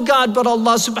there's no God but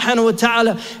Allah subhanahu wa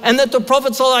ta'ala, and that the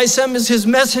Prophet sallallahu alaihi wasallam is His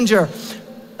messenger.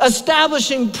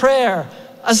 Establishing prayer,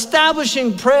 as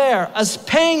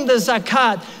paying the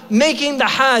zakat, making the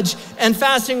hajj, and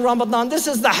fasting Ramadan. This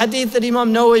is the hadith that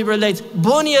Imam Nawawi relates.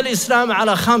 Buni al-Islam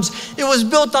ala khams. It was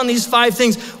built on these 5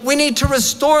 things. We need to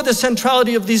restore the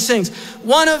centrality of these things.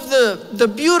 One of the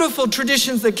beautiful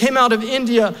traditions that came out of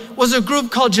India was a group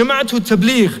called Jama'atu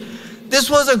Tabligh. This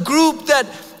was a group that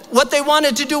what they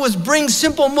wanted to do was bring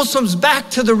simple Muslims back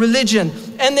to the religion.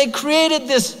 And they created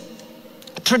this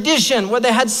tradition where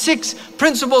they had 6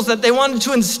 principles that they wanted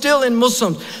to instill in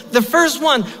Muslims. The first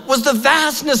one was the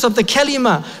vastness of the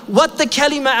kalima, what the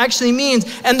kalima actually means,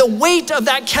 and the weight of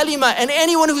that kalima. And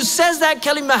anyone who says that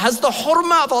kalima has the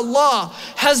hurma of Allah,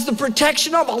 has the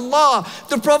protection of Allah.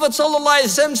 The Prophet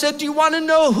ﷺ said, do you want to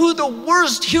know who the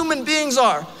worst human beings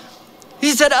are?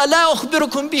 He said, أَلَا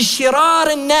أُخْبِرُكُمْ بِشِرَارِ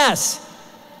النَّاسِ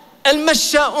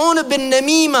الْمَشَّاءُونَ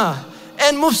بِالنَّمِيمَةِ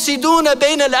المفسدون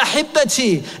بين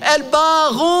الأحبة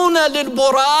الباغون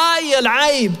للبراء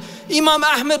العيب. Imam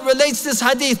Ahmed relates this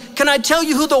hadith. Can I tell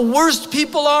you who the worst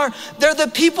people are? They're the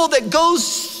people that go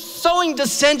sowing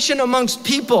dissension amongst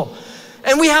people.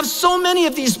 And we have so many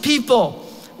of these people.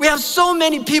 We have so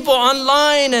many people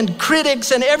online and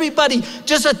critics and everybody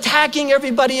just attacking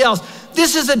everybody else.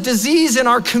 This is a disease in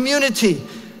our community.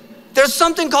 There's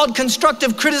something called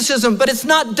constructive criticism, but it's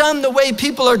not done the way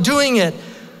people are doing it.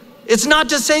 It's not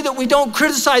to say that we don't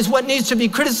criticize what needs to be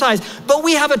criticized, but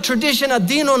we have a tradition,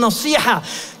 ad-dinu nasiha.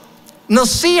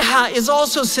 Nasiha is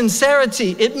also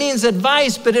sincerity. It means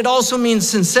advice, but it also means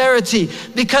sincerity,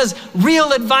 because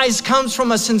real advice comes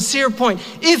from a sincere point.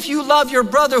 If you love your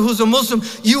brother who's a Muslim,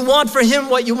 you want for him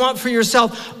what you want for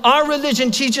yourself. Our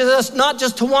religion teaches us not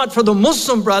just to want for the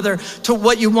Muslim brother to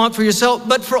what you want for yourself,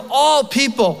 but for all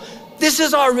people. This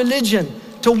is our religion,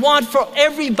 to want for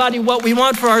everybody what we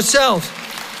want for ourselves.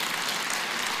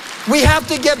 We have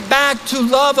to get back to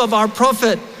love of our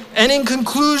Prophet. And in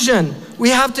conclusion, we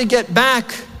have to get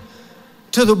back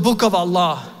to the book of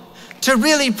Allah, to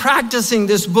really practicing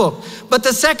this book. But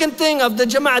the second thing of the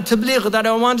Jama'at Tabligh that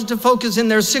I wanted to focus in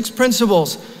their 6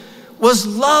 principles was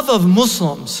love of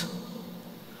Muslims.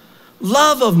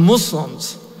 love of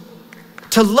Muslims,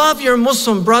 to love your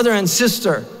Muslim brother and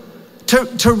sister,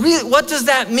 what does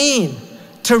that mean?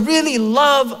 To really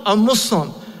love a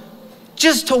Muslim,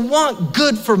 just to want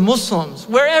good for Muslims,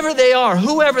 wherever they are,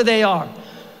 whoever they are.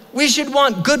 We should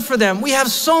want good for them. We have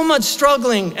so much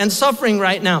struggling and suffering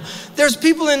right now. There's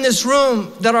people in this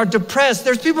room that are depressed.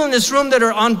 There's people in this room that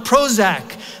are on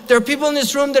Prozac. There are people in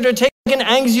this room that are taking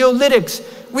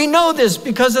anxiolytics. We know this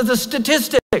because of the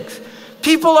statistics.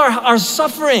 People are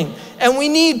suffering, and we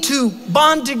need to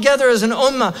bond together as an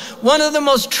ummah. One of the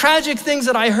most tragic things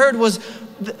that I heard was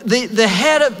the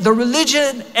head of the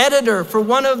religion editor for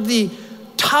one of the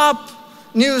top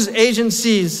news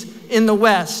agencies in the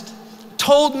West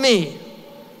told me,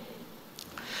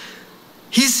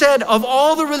 he said, of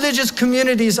all the religious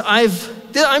communities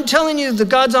I'm telling you the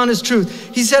God's honest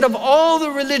truth. He said, of all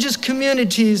the religious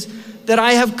communities that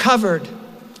I have covered,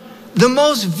 the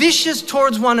most vicious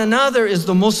towards one another is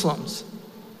the Muslims.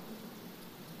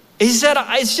 He said,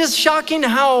 it's just shocking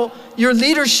how your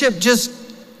leadership just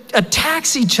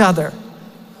attacks each other.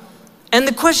 And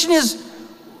the question is,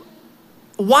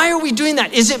 why are we doing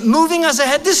that? Is it moving us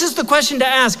ahead? This is the question to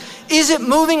ask. Is it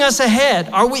moving us ahead?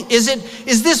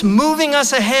 Is this moving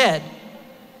us ahead?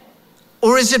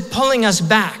 Or is it pulling us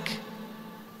back?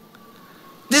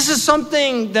 This is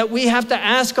something that we have to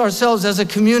ask ourselves as a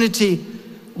community,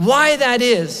 why that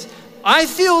is. I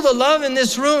feel the love in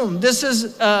this room. This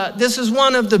is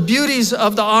one of the beauties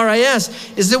of the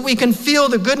RIS, is that we can feel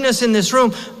the goodness in this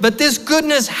room, but this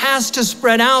goodness has to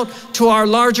spread out to our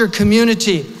larger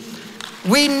community.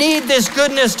 We need this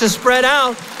goodness to spread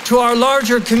out to our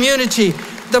larger community.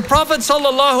 The Prophet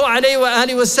sallallahu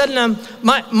alaihi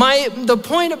wasallam, the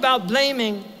point about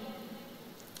blaming,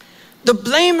 the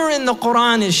blamer in the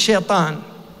Quran is shaitan.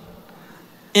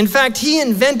 In fact, he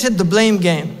invented the blame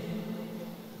game.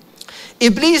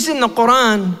 Iblis in the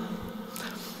Quran,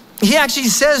 he actually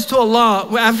says to Allah,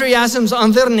 after he asks him,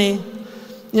 Anzirni,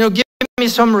 give me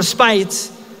some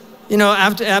respite,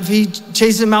 after he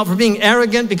chases him out for being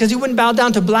arrogant because he wouldn't bow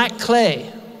down to black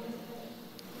clay.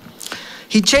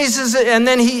 He chases it, and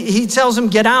then he tells him,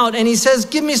 get out, and he says,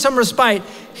 give me some respite.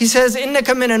 He says,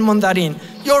 Innaka min al-mundarin.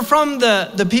 You're from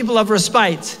the people of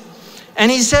respite. And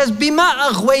he says, Bima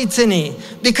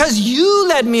aghwaytani, because you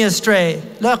led me astray.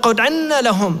 Laqud'anna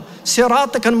lahum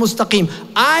siratak al-mustaqim.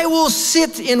 I will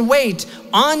sit in wait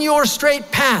on your straight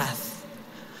path.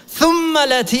 Thumma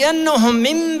latiyannahum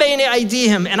min bayni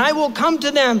aydihim, and I will come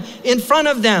to them in front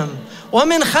of them.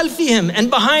 وَمِنْ خَلْفِهِمْ, and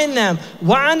behind them,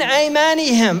 وَعَنْ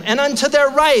أَيْمَانِهِمْ, and unto their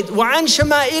right, وَعَنْ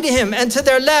شَمَائِلِهِمْ, and to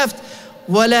their left,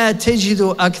 وَلَا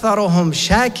تَجِدُ أَكْثَرَهُمْ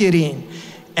شَاكِرِينَ,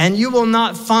 and you will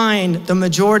not find the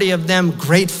majority of them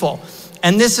grateful.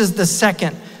 And this is the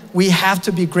second, we have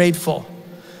to be grateful.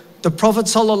 The Prophet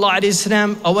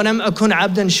ﷺ, أَوَلَمْ أَكُنْ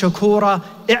عَبْدًا شَكُورًا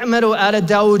اِعْمَلُوا آلَ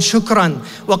دَاوُدْ شُكْرًا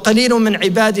وَقَلِيلٌ مِنْ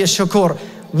عِبَادِيَ الشَّكُورِ.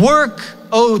 Work,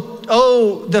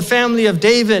 O the family of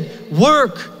David,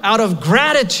 work out of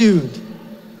gratitude.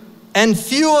 And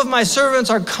few of my servants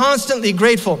are constantly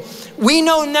grateful. We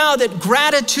know now that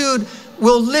gratitude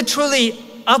will literally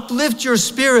uplift your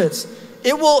spirits.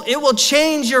 It will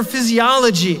change your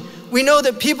physiology. We know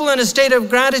that people in a state of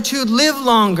gratitude live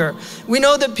longer. We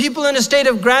know that people in a state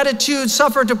of gratitude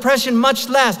suffer depression much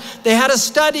less. They had a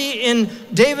study in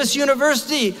Davis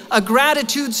University, a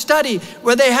gratitude study,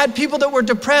 where they had people that were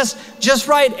depressed just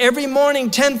write every morning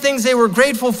 10 things they were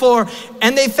grateful for.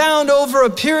 And they found over a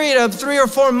period of 3 or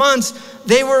 4 months,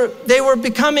 they were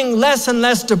becoming less and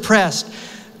less depressed.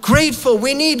 Grateful,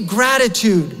 we need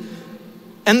gratitude.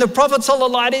 And the Prophet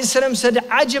ﷺ said,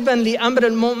 "Ajaban li amr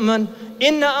al-mu'min,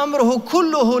 inna amruhu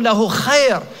kulluhu lahu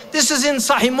khair." This is in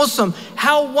Sahih Muslim.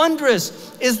 How wondrous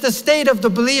is the state of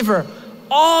the believer.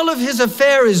 All of his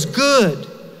affair is good.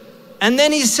 And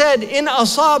then he said, "In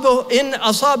asabatu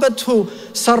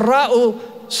sarra'u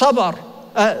sabar,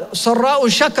 sarra'u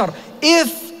shakar."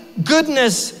 If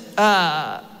goodness,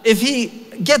 if he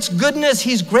gets goodness,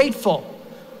 he's grateful.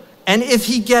 And if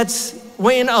he gets,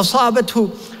 وَإِنْ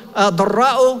أَصَابَتْهُ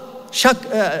ضراء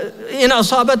إن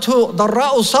أصابته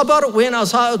ضراء صبر وإن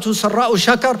أصابته سراء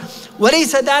شكر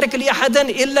وليس ذلك لأحد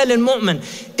إلا للمؤمن.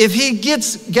 If he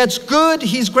gets good,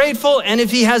 he's grateful, and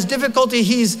if he has difficulty,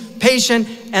 he's patient,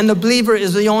 and the believer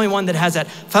is the only one that has that.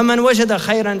 فَمَنْ وَجَدَ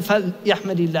خَيْرًا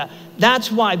فَلْيَحْمَدِ اللَّهِ. That's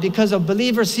why, because a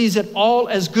believer sees it all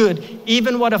as good.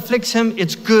 Even what afflicts him,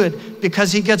 it's good,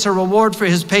 because he gets a reward for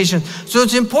his patience. So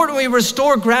it's important we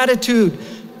restore gratitude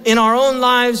in our own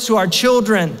lives, to our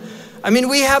children. I mean,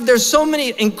 there's so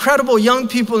many incredible young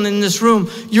people in this room.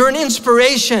 You're an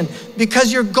inspiration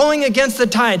because you're going against the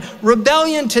tide.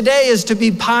 Rebellion today is to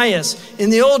be pious. In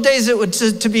the old days, it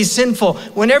was to be sinful.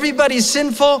 When everybody's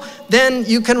sinful, then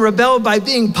you can rebel by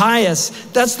being pious.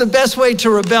 That's the best way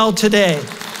to rebel today.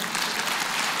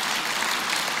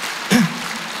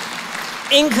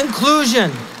 In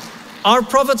conclusion, our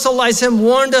Prophet ﷺ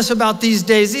warned us about these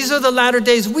days. These are the latter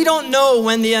days. We don't know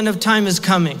when the end of time is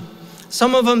coming.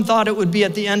 Some of them thought it would be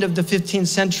at the end of the 15th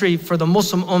century for the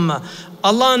Muslim Ummah.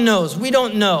 Allah knows, we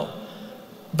don't know.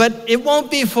 But it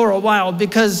won't be for a while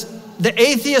because the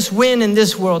atheists win in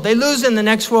this world. They lose in the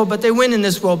next world, but they win in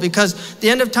this world because the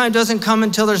end of time doesn't come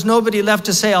until there's nobody left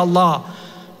to say Allah.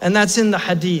 And that's in the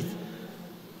hadith.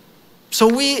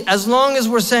 So as long as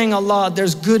we're saying Allah,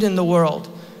 there's good in the world.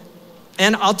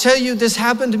 And I'll tell you, this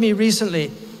happened to me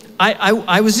recently.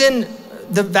 I was in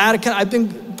the Vatican. I've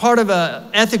been part of an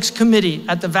ethics committee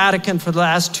at the Vatican for the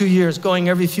last 2 years, going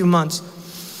every few months.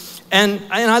 And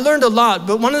I learned a lot,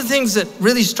 but one of the things that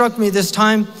really struck me this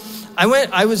time,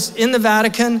 I was in the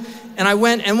Vatican, and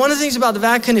one of the things about the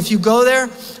Vatican, if you go there,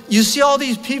 you see all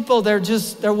these people,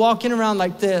 they're walking around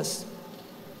like this.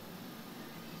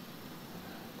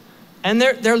 And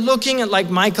they're looking at like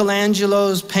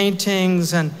Michelangelo's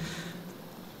paintings, and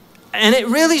it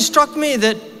really struck me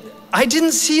that I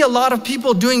didn't see a lot of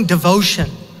people doing devotion.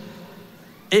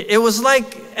 It was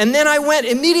like, and then I went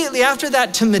immediately after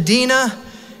that to Medina,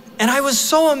 and I was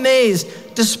so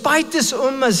amazed. Despite this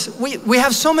ummah, we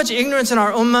have so much ignorance in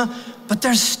our ummah, but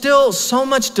there's still so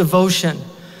much devotion.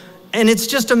 And it's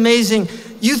just amazing.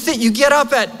 You get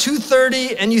up at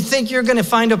 2:30 and you think you're gonna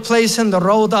find a place in the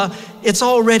Roda, it's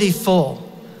already full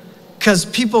because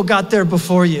people got there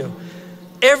before you.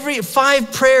 Every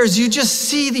 5 prayers, you just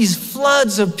see these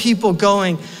floods of people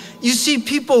going. You see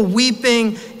people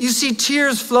weeping. You see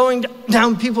tears flowing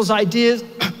down people's ideas.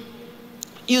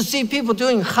 You see people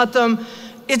doing khatam.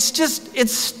 It's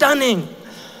stunning.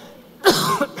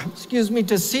 Excuse me,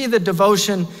 to see the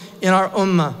devotion in our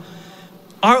ummah.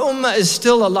 Our ummah is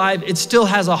still alive. It still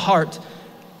has a heart.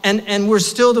 And we're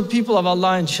still the people of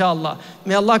Allah, inshallah.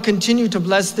 May Allah continue to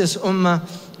bless this ummah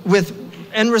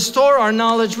and restore our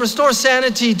knowledge, restore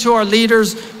sanity to our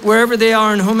leaders, wherever they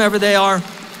are and whomever they are.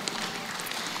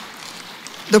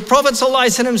 The Prophet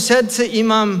ﷺ said to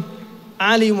Imam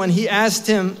Ali when he asked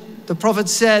him, the Prophet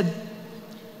said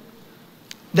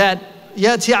that,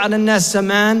 يَأْتِي عَلَى النَّاسِ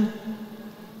زَمَانٍ.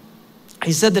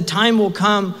 He said the time will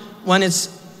come when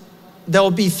there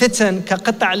will be fitan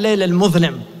كَقِطَعِ اللَّيْلِ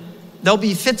الْمُظْلِمِ. There'll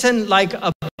be fitan like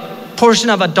a portion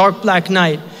of a dark black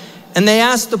night. And they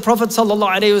asked the Prophet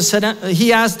ﷺ,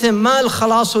 he asked him, مَا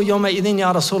الْخَلَاصُ يَوْمَ إِذٍ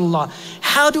يَا رَسُولَ اللَّهِ.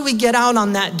 How do we get out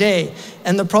on that day?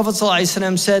 And the Prophet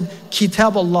ﷺ said,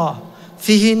 كِتَابَ اللَّهِ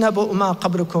فيه نبأ ما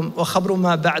قبلكم وخبر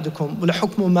ما بعدكم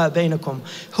والحكم ما بينكم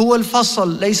هو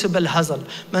الفصل ليس بالهزل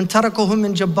من تركه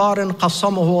من جبار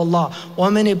قصمه الله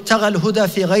ومن ابتغى الهدى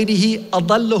في غيره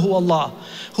أضله الله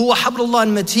هو حبل الله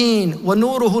المتين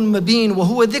ونوره المبين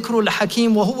وهو ذكر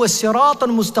الحكيم وهو الصراط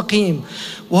المستقيم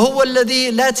وهو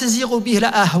الذي لا تزيغ به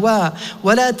الأهواء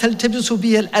ولا تلتبس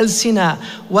به الألسنة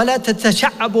ولا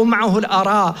تتشعب معه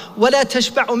الآراء ولا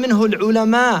تشبع منه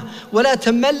العلماء ولا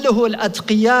تمله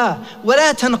الأتقياء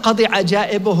ولا تنقضي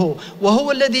عجائبه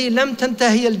وهو الذي لم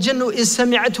تنتهي الجن إذ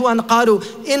سمعته أن قالوا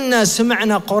إنا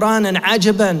سمعنا قرآنا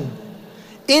عجبا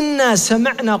إنا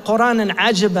سمعنا قرآنا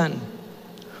عجبا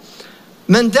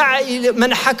من دعا إلى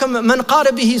من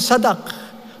قال به صدق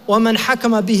ومن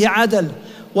حكم به عدل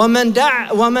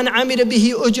ومن عمل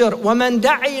به أجر ومن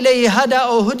دعا إليه هدى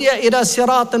أو هدي إلى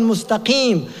صراط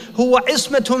مستقيم هو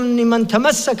عصمة لمن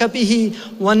تمسك به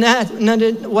ونجاة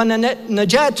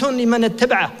لمن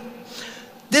اتبعه.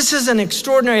 This is an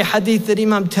extraordinary hadith that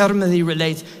Imam Tirmidhi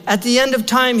relates. At the end of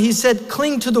time, he said,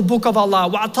 cling to the book of Allah.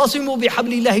 وَاعْتَصِمُوا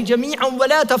بِحَبْلِ اللَّهِ جَمِيعًا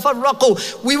وَلَا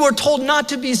تَفَرَّقُوا. We were told not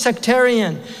to be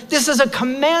sectarian. This is a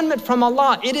commandment from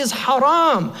Allah. It is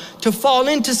haram to fall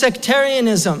into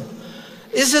sectarianism.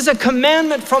 This is a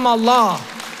commandment from Allah.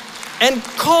 And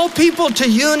call people to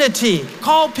unity.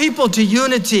 Call people to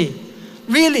unity.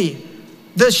 Really.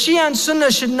 The Shia and Sunnah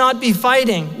should not be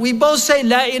fighting. We both say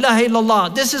La ilaha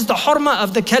illallah. This is the hurma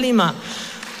of the kalima.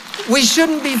 We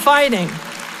shouldn't be fighting.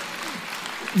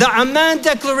 The Amman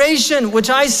Declaration, which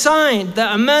I signed, the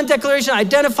Amman Declaration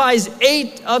identifies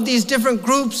 8 of these different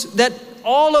groups that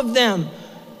all of them,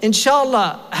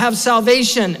 inshallah, have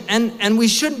salvation, and we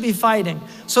shouldn't be fighting.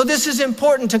 So this is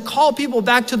important to call people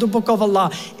back to the book of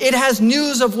Allah. It has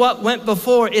news of what went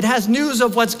before. It has news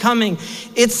of what's coming.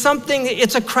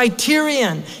 It's a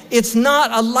criterion. It's not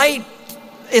a light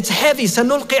it's heavy.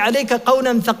 سَنُلْقِي عَلَيْكَ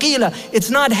قَوْلًا ثَقِيلًا. It's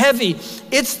not heavy.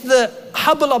 It's the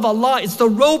habl of Allah. It's the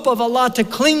rope of Allah to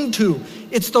cling to.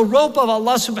 It's the rope of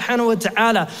Allah subhanahu wa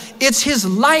ta'ala. It's His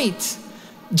light.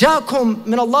 جَاكُمْ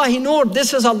مِنَ اللَّهِ نُورٍ.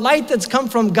 This is a light that's come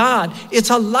from God. It's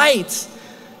a light.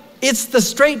 It's the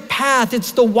straight path.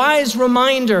 It's the wise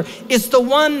reminder. It's the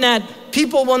one that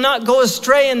people will not go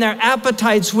astray in their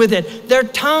appetites with it. Their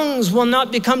tongues will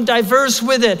not become diverse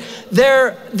with it.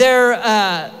 Their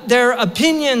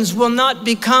opinions will not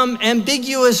become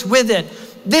ambiguous with it.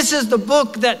 This is the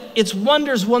book that its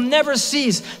wonders will never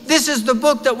cease. This is the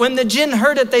book that when the jinn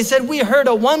heard it, they said, we heard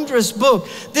a wondrous book.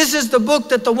 This is the book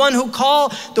that the one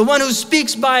who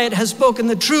speaks by it has spoken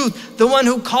the truth. The one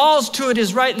who calls to it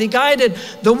is rightly guided.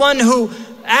 The one who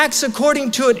acts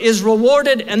according to it is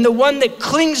rewarded, and the one that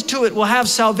clings to it will have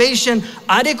salvation.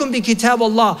 Alaykum bi kitab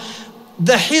Allah.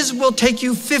 The hizb will take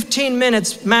you 15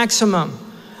 minutes maximum.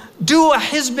 Do a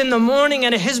hizb in the morning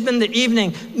and a hizb in the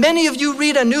evening. Many of you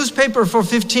read a newspaper for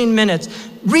 15 minutes.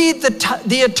 Read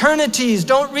the eternities,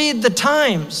 don't read the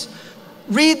times.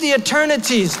 Read the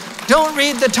eternities, don't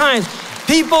read the times.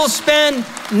 People spend,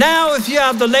 now if you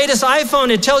have the latest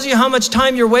iPhone, it tells you how much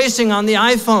time you're wasting on the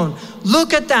iPhone.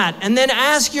 Look at that and then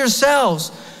ask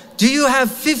yourselves, do you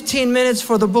have 15 minutes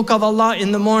for the book of Allah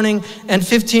in the morning and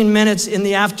 15 minutes in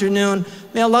the afternoon?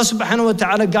 May Allah subhanahu wa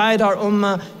ta'ala guide our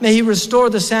ummah. May He restore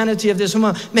the sanity of this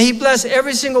ummah. May He bless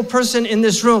every single person in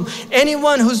this room.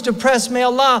 Anyone who's depressed, may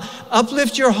Allah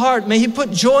uplift your heart. May He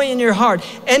put joy in your heart.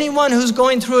 Anyone who's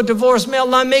going through a divorce, may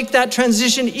Allah make that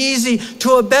transition easy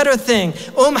to a better thing.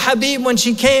 Habib, when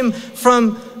she came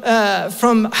from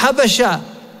Habasha,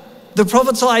 the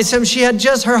Prophet ﷺ, she had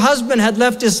just, her husband had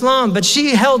left Islam, but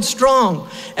she held strong.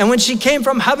 And when she came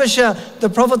from Habasha, the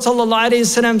Prophet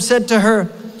ﷺ said to her,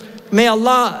 May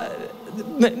Allah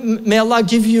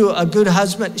give you a good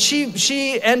husband.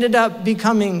 She ended up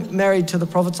becoming married to the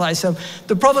Prophet ﷺ.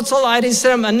 The Prophet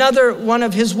ﷺ, another one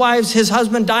of his wives, his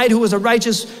husband died, who was a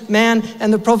righteous man,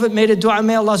 and the Prophet made a dua,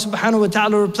 may Allah subhanahu wa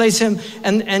ta'ala replace him.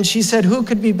 And she said, who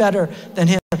could be better than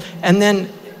him? And then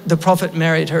the Prophet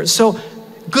married her. So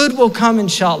good will come,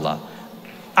 inshallah.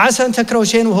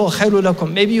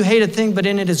 Maybe you hate a thing, but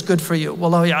in it is good for you.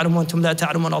 Wallahu ya'lamu wa antum la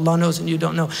ta'lamun. Allah knows and you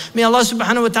don't know. May Allah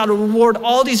subhanahu wa ta'ala reward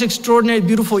all these extraordinary,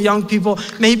 beautiful young people.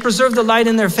 May He preserve the light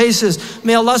in their faces.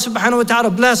 May Allah subhanahu wa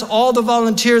ta'ala bless all the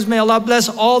volunteers. May Allah bless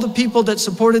all the people that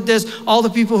supported this, all the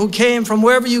people who came from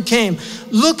wherever you came.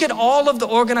 Look at all of the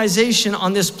organization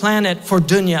on this planet for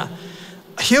dunya.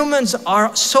 Humans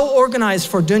are so organized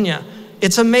for dunya.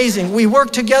 It's amazing. We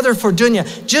work together for dunya.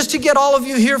 Just to get all of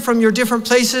you here from your different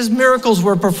places, miracles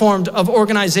were performed of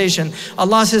organization.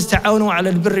 Allah says, ta'awanu ala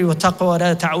al-birri wa taqwa,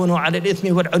 la ta'awanu ala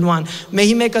al-ithmi wal-udwan. May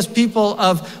He make us people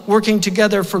of working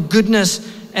together for goodness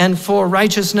and for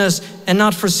righteousness and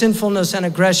not for sinfulness and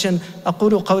aggression.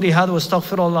 أقول قولي هذا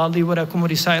واستغفر الله لي ولكم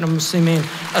ولسائر المسلمين.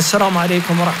 السلام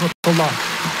عليكم ورحمة الله.